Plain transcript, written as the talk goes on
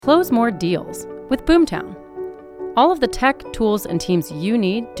Close more deals with Boomtown. All of the tech, tools, and teams you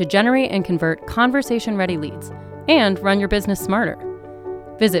need to generate and convert conversation-ready leads and run your business smarter.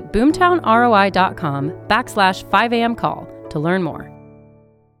 Visit boomtownroi.com/5am call to learn more.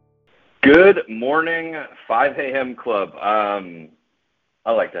 Good morning, 5 a.m. Club. I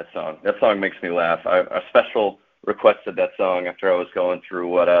like that song. That song makes me laugh. I special requested that song after I was going through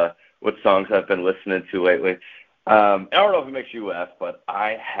what songs I've been listening to lately. I don't know if it makes you laugh, but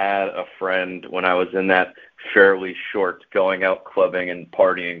I had a friend when I was in that fairly short going out clubbing and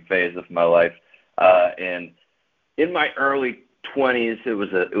partying phase of my life. And in my early 20s, it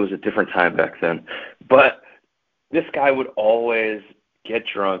was a different time back then. But this guy would always get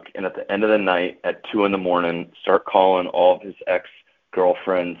drunk and at the end of the night at 2 a.m, start calling all of his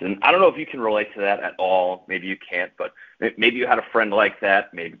ex-girlfriends. And I don't know if you can relate to that at all. Maybe you can't, but maybe you had a friend like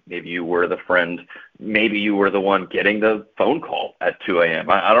that. Maybe you were the friend. Maybe you were the one getting the phone call at 2 a.m.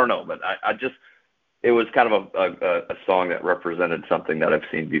 I don't know, but it was kind of a song that represented something that I've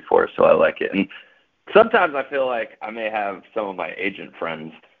seen before, so I like it. And sometimes I feel like I may have some of my agent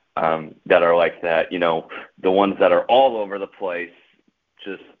friends that are like that, the ones that are all over the place.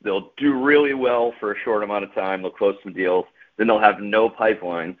 Just they'll do really well for a short amount of time. They'll close some deals. Then they'll have no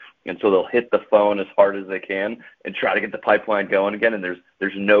pipeline, and so they'll hit the phone as hard as they can and try to get the pipeline going again, and there's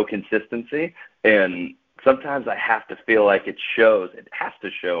no consistency. And sometimes I have to feel like it has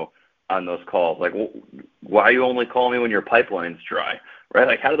to show on those calls. Like, why you only call me when your pipeline's dry, right?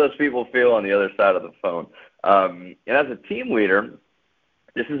 Like, how do those people feel on the other side of the phone? And as a team leader,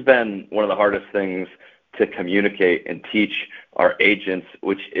 this has been one of the hardest things to communicate and teach our agents,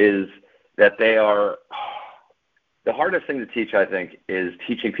 which is that they are the hardest thing to teach, I think, is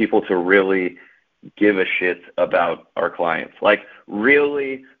teaching people to really give a shit about our clients, like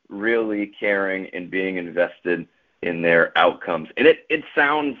really, really caring and being invested in their outcomes. And it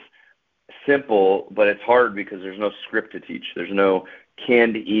sounds simple, but it's hard because there's no script to teach. There's no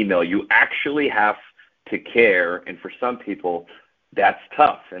canned email. You actually have to care, and for some people, that's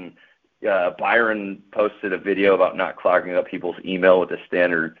tough. And Byron posted a video about not clogging up people's email with the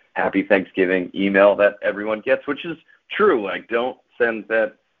standard Happy Thanksgiving email that everyone gets, which is true. Like, don't send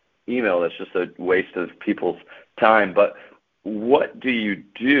that email. That's just a waste of people's time. But what do you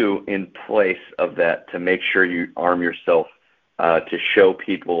do in place of that to make sure you arm yourself to show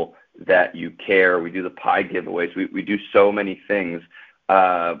people that you care? We do the pie giveaways. We do so many things,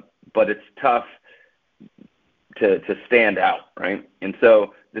 but it's tough to stand out, right? And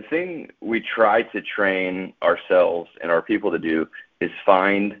so the thing we try to train ourselves and our people to do is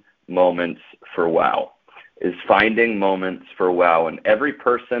find moments for wow, finding moments for wow. And every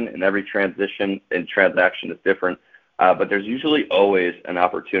person and every transition and transaction is different, but there's usually always an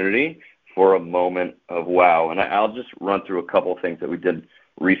opportunity for a moment of wow. And I'll just run through a couple of things that we did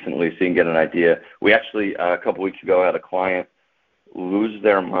recently so you can get an idea. We actually, a couple weeks ago, had a client lose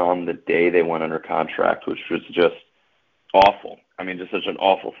their mom the day they went under contract, which was just awful. I mean, just such an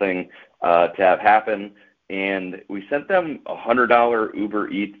awful thing to have happen. And we sent them a $100 Uber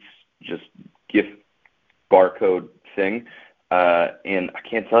Eats just gift barcode thing. And I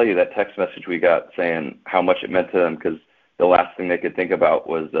can't tell you that text message we got saying how much it meant to them, because the last thing they could think about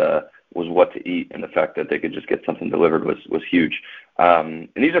was what to eat, and the fact that they could just get something delivered was huge. And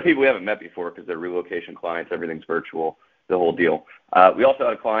these are people we haven't met before because they're relocation clients. Everything's virtual, the whole deal. We also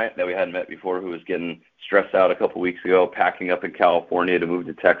had a client that we hadn't met before who was getting stressed out a couple weeks ago, packing up in California to move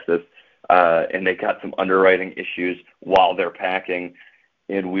to Texas, and they got some underwriting issues while they're packing.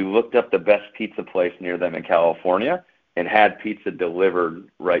 And we looked up the best pizza place near them in California and had pizza delivered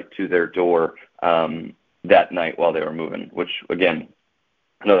right to their door that night while they were moving, which, again,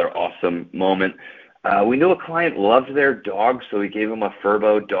 another awesome moment. We knew a client loved their dog, so we gave him a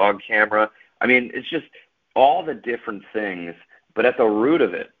Furbo dog camera. I mean, it's just all the different things, but at the root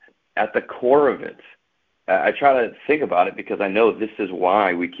of it, at the core of it, I try to think about it because I know this is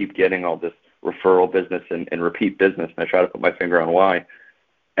why we keep getting all this referral business and repeat business, and I try to put my finger on why.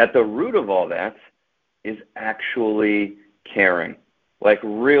 At the root of all that is actually caring, like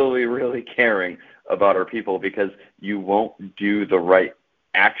really, really caring about our people, because you won't do the right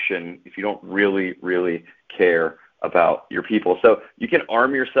action if you don't really, really care about your people. So you can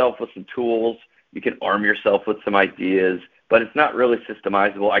arm yourself with some tools, you can arm yourself with some ideas, but it's not really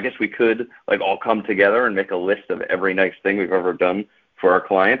systemizable. I guess we could all come together and make a list of every nice thing we've ever done for our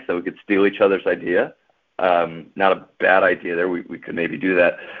clients, so we could steal each other's idea. Not a bad idea there. We could maybe do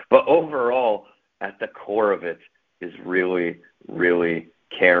that. But overall, at the core of it is really, really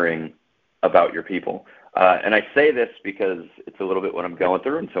caring about your people. And I say this because it's a little bit what I'm going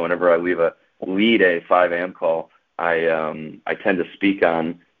through. And so whenever I lead a 5 a.m. call, I tend to speak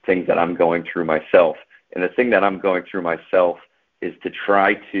on things that I'm going through myself. And the thing that I'm going through myself is to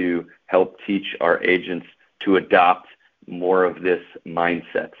try to help teach our agents to adopt more of this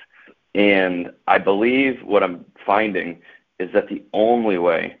mindset. And I believe what I'm finding is that the only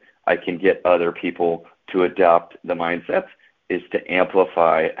way I can get other people to adopt the mindset is to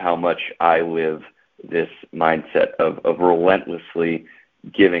amplify how much I live this mindset of relentlessly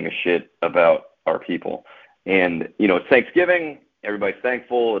giving a shit about our people. And, it's Thanksgiving. Everybody's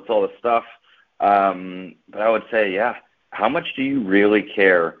thankful. It's all this stuff. But I would say, how much do you really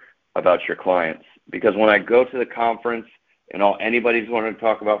care about your clients? Because when I go to the conference and all anybody's wanted to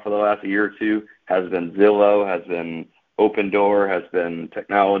talk about for the last year or two has been Zillow, has been Opendoor, has been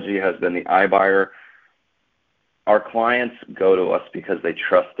technology, has been the iBuyer. Our clients go to us because they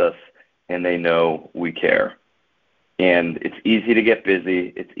trust us and they know we care. And it's easy to get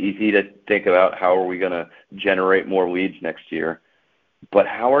busy. It's easy to think about how are we going to generate more leads next year. But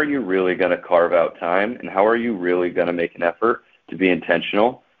how are you really going to carve out time, and how are you really going to make an effort to be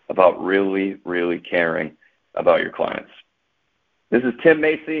intentional about really, really caring about your clients? This is Tim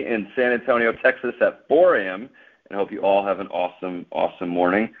Macy in San Antonio, Texas at 4 a.m., and I hope you all have an awesome, awesome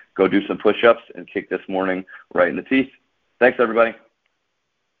morning. Go do some push-ups and kick this morning right in the teeth. Thanks, everybody.